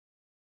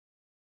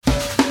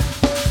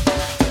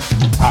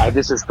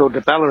This is Phil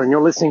DeBella, and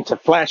you're listening to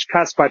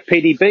Flashcast by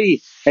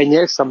PDB. And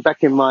yes, I'm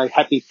back in my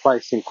happy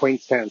place in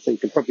Queenstown, so you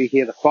can probably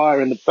hear the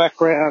fire in the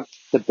background,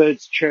 the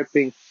birds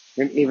chirping,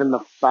 and even the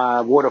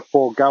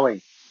waterfall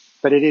going.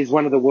 But it is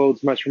one of the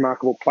world's most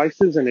remarkable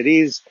places, and it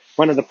is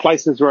one of the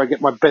places where I get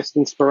my best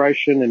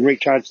inspiration and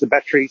recharge the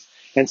batteries.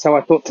 And so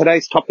I thought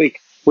today's topic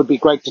would be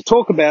great to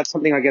talk about,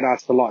 something I get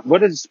asked a lot.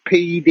 What has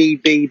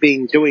PDB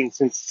been doing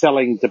since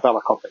selling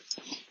DeBella Coffee?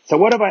 So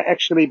what have I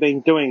actually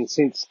been doing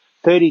since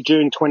 30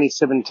 June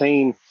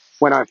 2017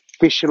 when I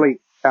officially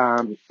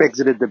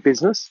exited the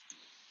business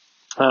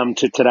to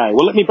today?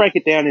 Well, let me break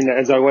it down into,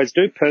 as I always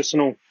do,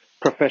 personal,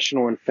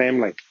 professional, and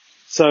family.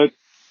 So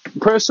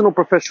personal,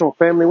 professional,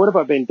 family, what have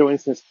I been doing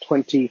since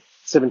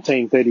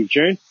 2017, 30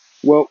 June?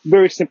 Well,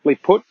 very simply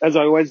put, as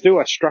I always do,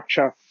 I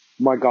structure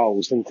my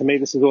goals. And to me,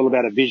 this is all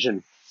about a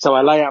vision. So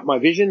I lay out my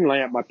vision,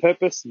 lay out my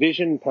purpose,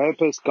 vision,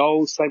 purpose,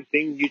 goals, same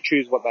thing. You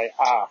choose what they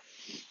are.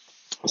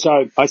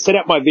 So I set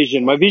out my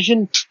vision. My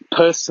vision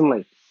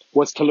personally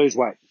was to lose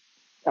weight.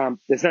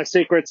 There's no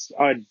secrets.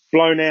 I'd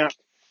blown out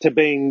to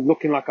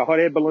looking like a hot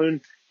air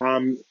balloon,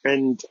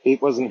 and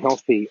it wasn't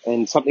healthy,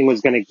 and something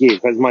was going to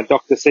give. As my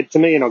doctor said to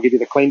me, and I'll give you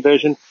the clean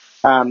version,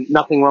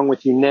 nothing wrong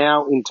with you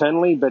now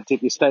internally, but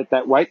if you stay at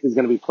that weight, there's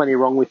going to be plenty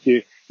wrong with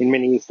you in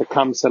many years to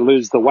come, so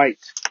lose the weight.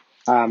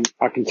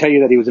 I can tell you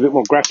that he was a bit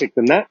more graphic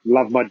than that.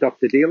 Love my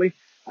doctor dearly.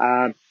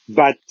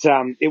 But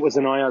it was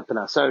an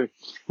eye-opener. So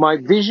my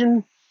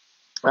vision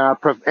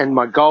and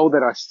my goal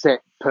that I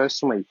set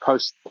personally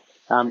post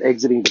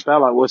exiting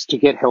DeBella was to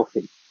get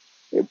healthy.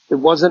 It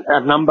wasn't a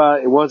number.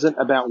 It wasn't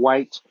about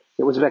weight.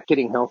 It was about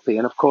getting healthy.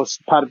 And of course,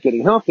 part of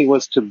getting healthy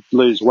was to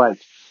lose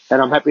weight.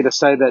 And I'm happy to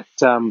say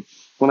that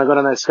when I got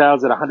on those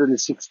scales at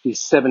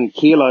 167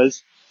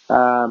 kilos,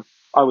 I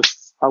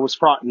was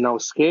frightened. I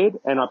was scared.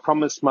 And I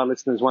promised my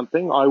listeners one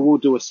thing: I will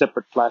do a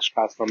separate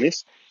flashcast on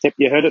this. Yep,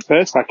 you heard it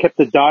first. I kept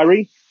a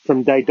diary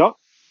from day dot,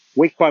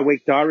 week by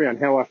week diary on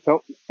how I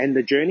felt and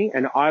the journey,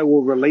 and I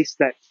will release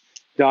that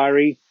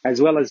diary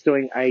as well as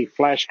doing a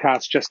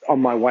flashcast just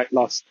on my weight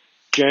loss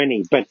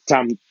journey. But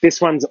this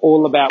one's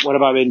all about what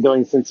have I been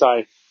doing since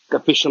I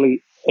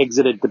officially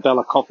exited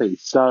DeBella Coffee.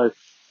 So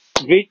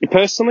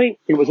personally,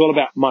 it was all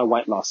about my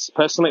weight loss.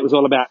 Personally, it was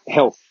all about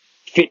health,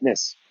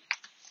 fitness.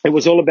 It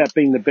was all about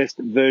being the best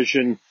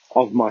version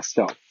of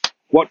myself.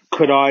 What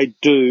could I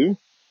do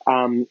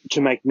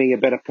to make me a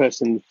better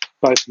person,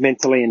 both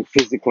mentally and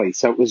physically?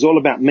 So it was all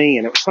about me,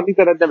 and it was something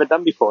that I'd never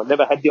done before. I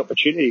never had the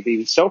opportunity to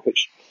be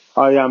selfish.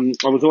 I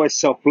was always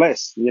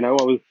selfless. You know,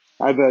 I was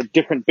over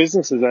different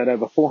businesses. I had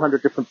over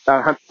 400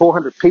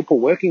 people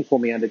working for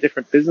me under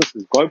different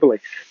businesses globally.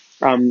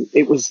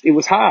 It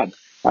was hard.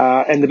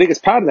 And the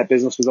biggest part of that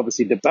business was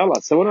obviously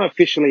DeBella. So when I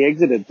officially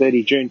exited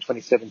 30 June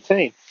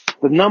 2017,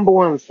 the number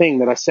one thing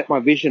that I set my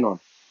vision on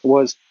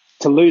was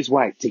to lose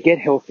weight, to get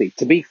healthy,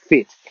 to be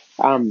fit,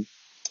 and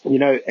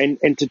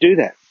to do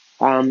that.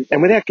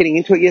 And without getting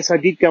into it, yes, I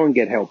did go and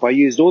get help. I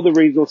used all the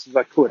resources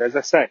I could. As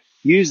I say,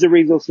 use the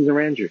resources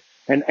around you.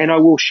 And I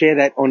will share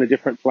that on a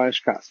different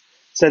flashcast.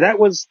 So that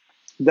was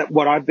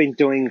what I've been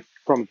doing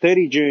from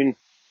 30 June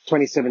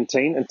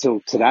 2017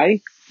 until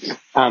today,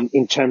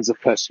 in terms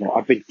of personal.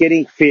 I've been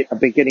getting fit. I've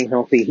been getting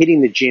healthy,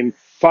 hitting the gym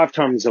 5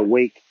 times a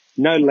week,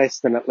 no less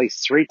than at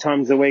least 3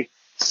 times a week,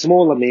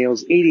 smaller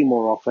meals, eating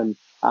more often,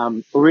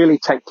 really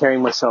take care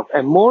of myself.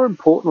 And more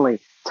importantly,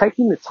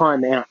 taking the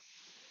time out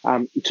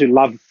to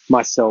love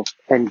myself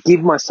and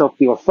give myself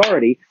the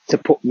authority to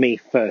put me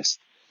first.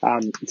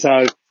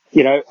 So,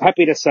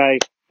 happy to say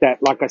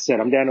that, like I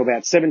said, I'm down to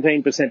about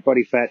 17%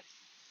 body fat,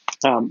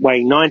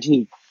 weighing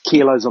 90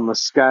 kilos on the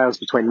scales,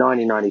 between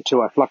 90 and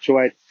 92. I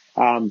fluctuate.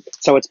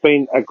 So it's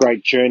been a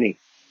great journey.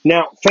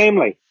 Now,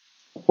 family.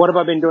 What have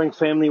I been doing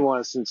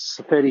family-wise since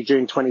 30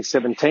 June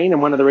 2017? And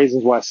one of the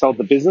reasons why I sold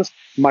the business,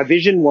 my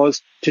vision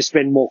was to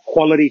spend more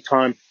quality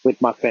time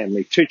with my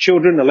family. 2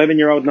 children,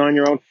 11-year-old,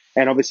 9-year-old,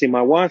 and obviously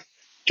my wife,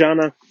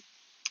 Jana.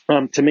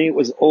 To me, it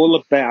was all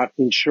about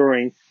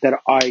ensuring that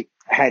I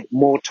had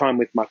more time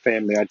with my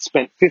family. I'd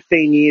spent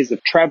 15 years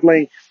of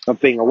traveling,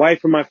 of being away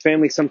from my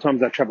family.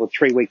 Sometimes I traveled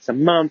 3 weeks a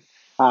month,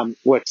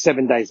 worked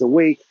 7 days a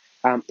week.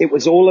 It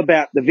was all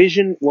about, the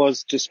vision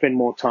was to spend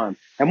more time.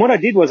 And what I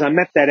did was I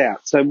mapped that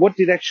out. So what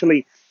did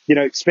actually,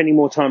 spending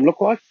more time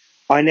look like?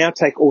 I now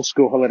take all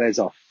school holidays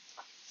off.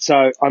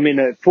 So I'm in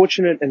a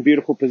fortunate and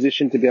beautiful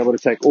position to be able to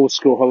take all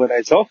school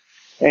holidays off.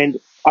 And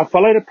I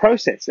followed a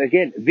process.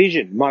 Again,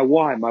 vision, my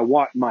why,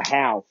 my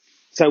how.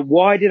 So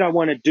why did I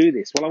want to do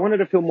this? Well, I wanted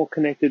to feel more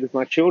connected with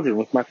my children,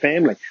 with my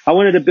family. I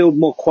wanted to build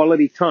more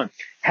quality time.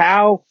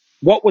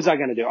 What was I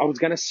going to do? I was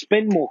going to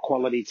spend more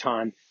quality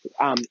time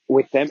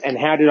with them. And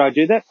how did I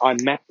do that? I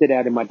mapped it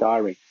out in my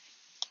diary.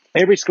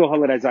 Every school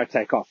holidays I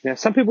take off. Now,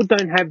 some people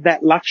don't have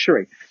that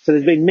luxury. So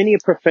there's been many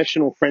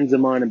professional friends of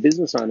mine and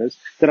business owners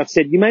that I've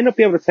said, you may not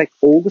be able to take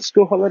all the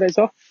school holidays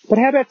off, but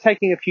how about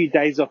taking a few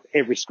days off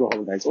every school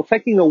holidays, or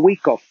taking a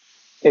week off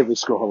every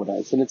school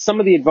holidays? And it's some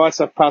of the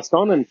advice I've passed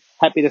on, and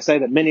happy to say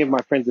that many of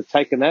my friends have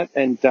taken that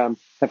and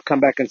have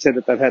come back and said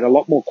that they've had a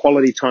lot more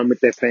quality time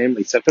with their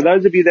family. So for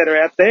those of you that are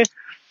out there,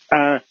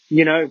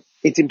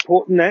 it's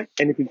important that,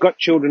 and if you've got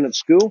children at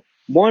school,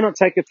 why not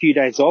take a few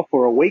days off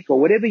or a week or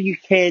whatever you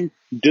can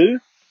do?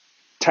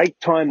 Take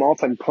time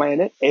off and plan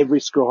it every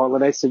school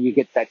holiday so you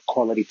get that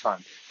quality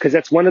time. Because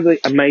that's one of the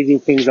amazing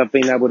things I've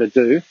been able to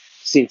do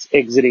since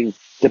exiting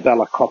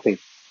DiBella Coffee.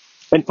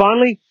 And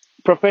finally,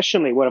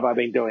 professionally, what have I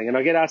been doing? And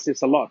I get asked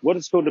this a lot. What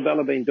has Phil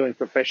DiBella been doing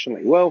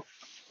professionally? Well,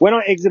 when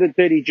I exited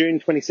 30 June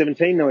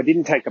 2017, no, I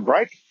didn't take a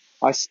break.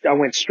 I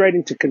went straight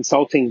into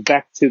consulting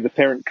back to the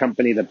parent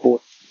company that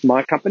bought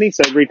my company,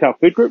 so Retail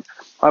Food Group.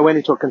 I went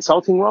into a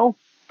consulting role.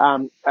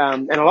 And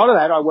a lot of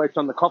that, I worked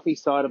on the coffee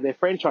side of their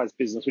franchise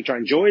business, which I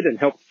enjoyed, and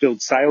helped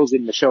build sales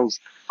in Michelle's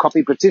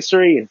Coffee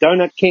Patisserie and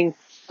Donut King,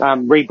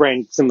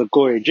 rebrand some of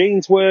Gloria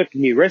Jean's work,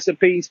 new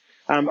recipes.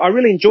 I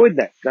really enjoyed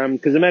that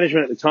because the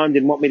management at the time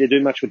didn't want me to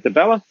do much with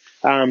DiBella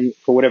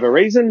for whatever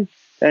reason.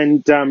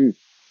 And, well,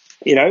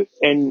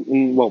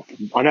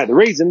 I know the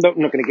reason, but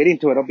I'm not going to get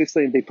into it,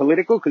 obviously, and be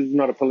political because it's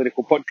not a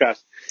political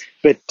podcast.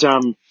 But,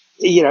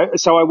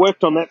 so I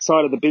worked on that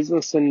side of the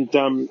business, and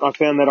I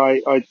found that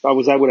I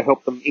was able to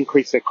help them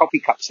increase their coffee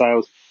cup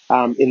sales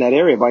in that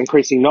area by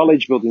increasing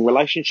knowledge, building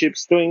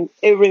relationships, doing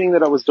everything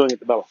that I was doing at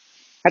DiBella.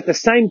 At the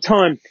same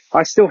time,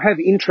 I still have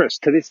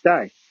interest to this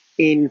day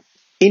in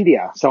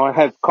India. So I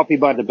have Coffee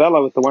by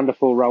DiBella with the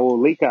wonderful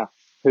Rahul Lika,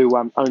 who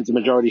owns a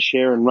majority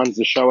share and runs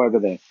the show over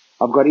there.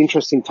 I've got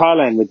interest in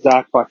Thailand with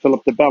Dark by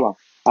Philip DiBella.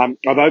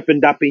 I've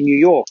opened up in New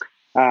York,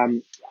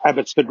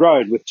 Abbotsford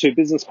Road with 2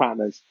 business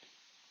partners.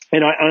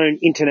 And I own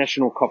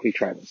International Coffee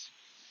Traders.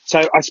 So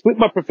I split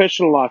my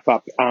professional life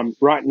up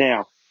right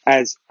now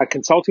as a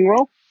consulting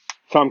role.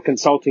 So I'm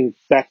consulting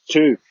back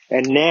to,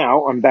 and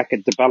now I'm back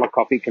at DiBella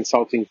Coffee,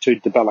 consulting to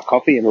DiBella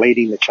Coffee and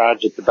leading the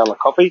charge at DiBella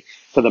Coffee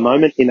for the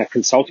moment in a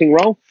consulting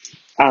role.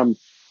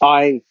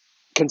 I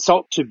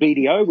consult to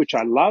BDO, which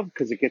I love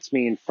because it gets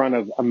me in front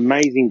of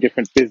amazing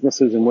different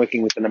businesses and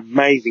working with an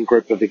amazing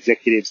group of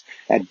executives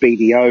at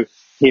BDO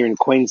here in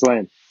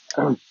Queensland.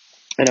 An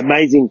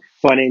amazing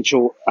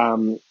financial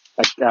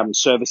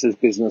services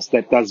business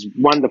that does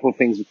wonderful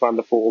things with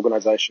wonderful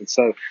organizations.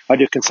 So I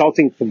do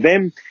consulting for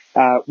them,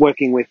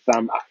 working with,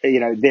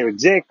 their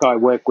exec. I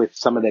work with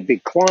some of their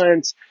big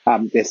clients,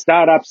 their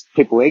startups,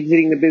 people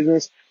exiting the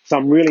business. So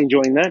I'm really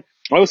enjoying that.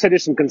 I also do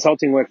some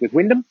consulting work with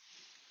Wyndham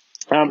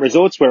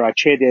Resorts, where I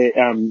chair their,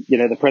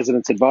 the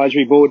president's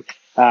advisory board.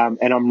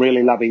 And I'm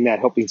really loving that,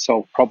 helping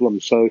solve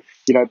problems. So,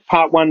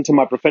 part one to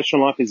my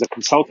professional life is a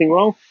consulting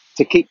role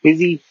to keep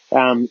busy,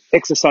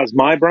 exercise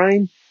my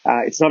brain.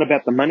 It's not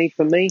about the money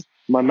for me.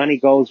 My money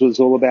goals was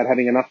all about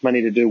having enough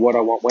money to do what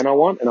I want when I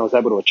want, and I was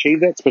able to achieve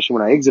that, especially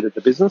when I exited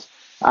the business.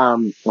 I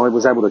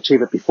was able to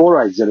achieve it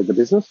before I exited the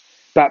business.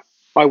 But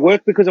I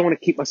work because I want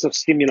to keep myself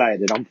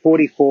stimulated. I'm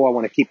 44. I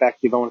want to keep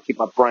active. I want to keep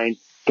my brain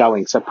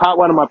going. So part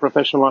one of my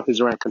professional life is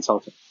around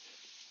consulting.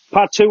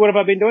 Part two, what have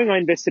I been doing? I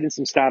invested in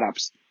some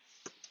startups.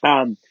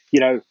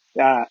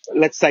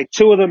 Let's say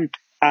 2 of them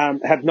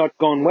have not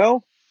gone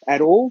well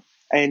at all,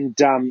 and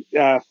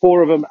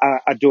 4 of them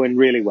are doing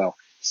really well.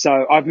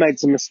 So I've made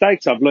some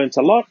mistakes. I've learned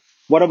a lot.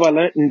 What have I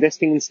learned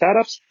investing in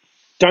startups?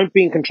 Don't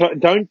be in control.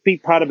 Don't be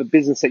part of a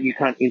business that you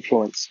can't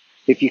influence.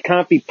 If you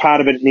can't be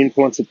part of it and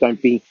influence it, don't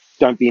be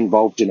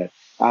involved in it.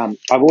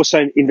 I've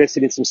also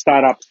invested in some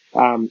startup,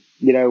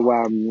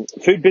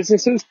 food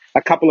businesses.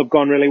 A couple have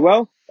gone really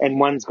well and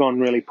one's gone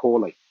really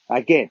poorly.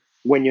 Again,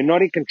 when you're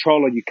not in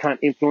control or you can't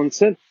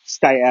influence it,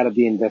 stay out of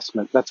the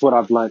investment. That's what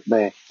I've learned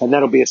there. And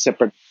that'll be a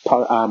separate,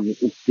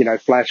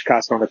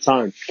 flashcast on its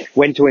own.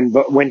 When to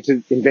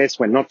invest,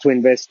 when not to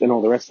invest, and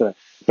all the rest of it.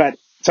 But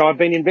so I've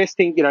been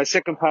investing,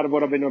 second part of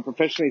what I've been doing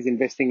professionally is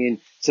investing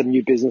in some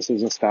new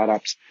businesses and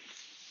startups.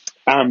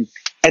 And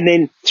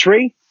then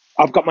 3,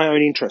 I've got my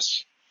own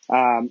interests.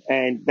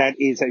 And that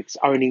is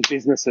owning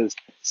businesses.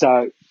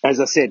 So as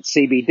I said,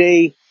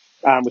 CBD,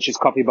 which is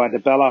Coffee by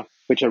DiBella,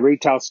 which are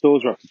retail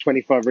stores. We're up to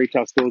 25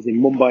 retail stores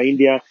in Mumbai,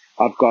 India.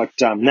 I've got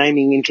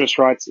naming interest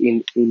rights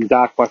in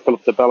Dark by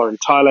Philip DiBella in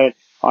Thailand.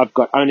 I've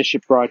got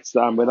ownership rights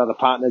with other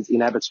partners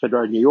in Abbotsford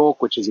Road, New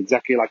York, which is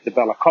exactly like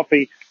DiBella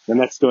Coffee, and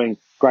that's doing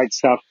great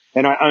stuff.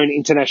 And I own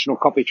International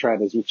Coffee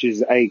Traders, which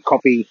is a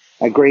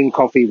green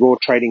coffee, raw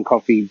trading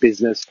coffee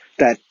business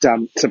that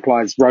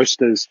supplies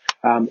roasters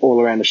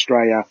all around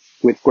Australia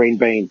with green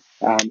bean.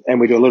 And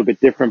we do a little bit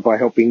different by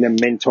helping them,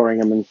 mentoring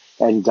them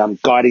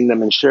and guiding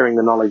them and sharing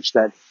the knowledge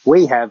that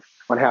we have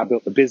on how I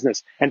built the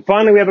business. And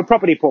finally, we have a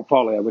property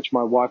portfolio, which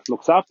my wife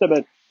looks after,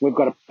 but we've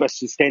got a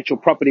substantial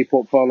property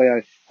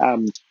portfolio,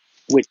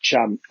 which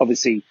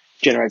obviously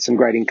generates some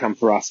great income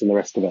for us and the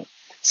rest of it.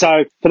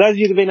 So for those of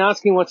you that have been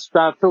asking what's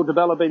Phil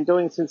DiBella been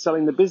doing since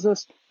selling the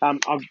business,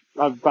 I've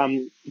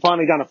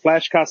finally done a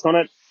flashcast on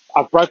it.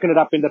 I've broken it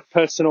up into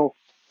personal,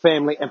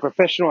 family and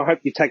professional. I hope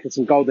you've taken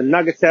some golden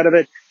nuggets out of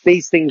it.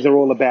 These things are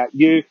all about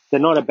you. They're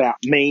not about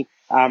me.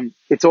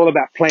 It's all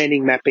about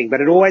planning, mapping,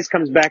 but it always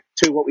comes back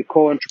to what we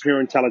call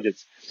entrepreneurial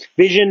intelligence.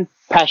 Vision,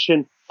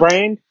 passion,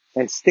 brand,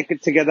 and stick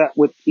it together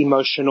with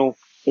emotional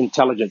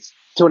intelligence.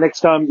 Till next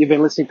time, you've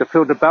been listening to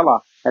Phil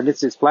DiBella, and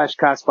this is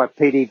Flashcast by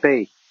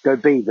PDB. Go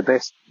be the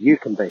best you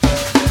can be.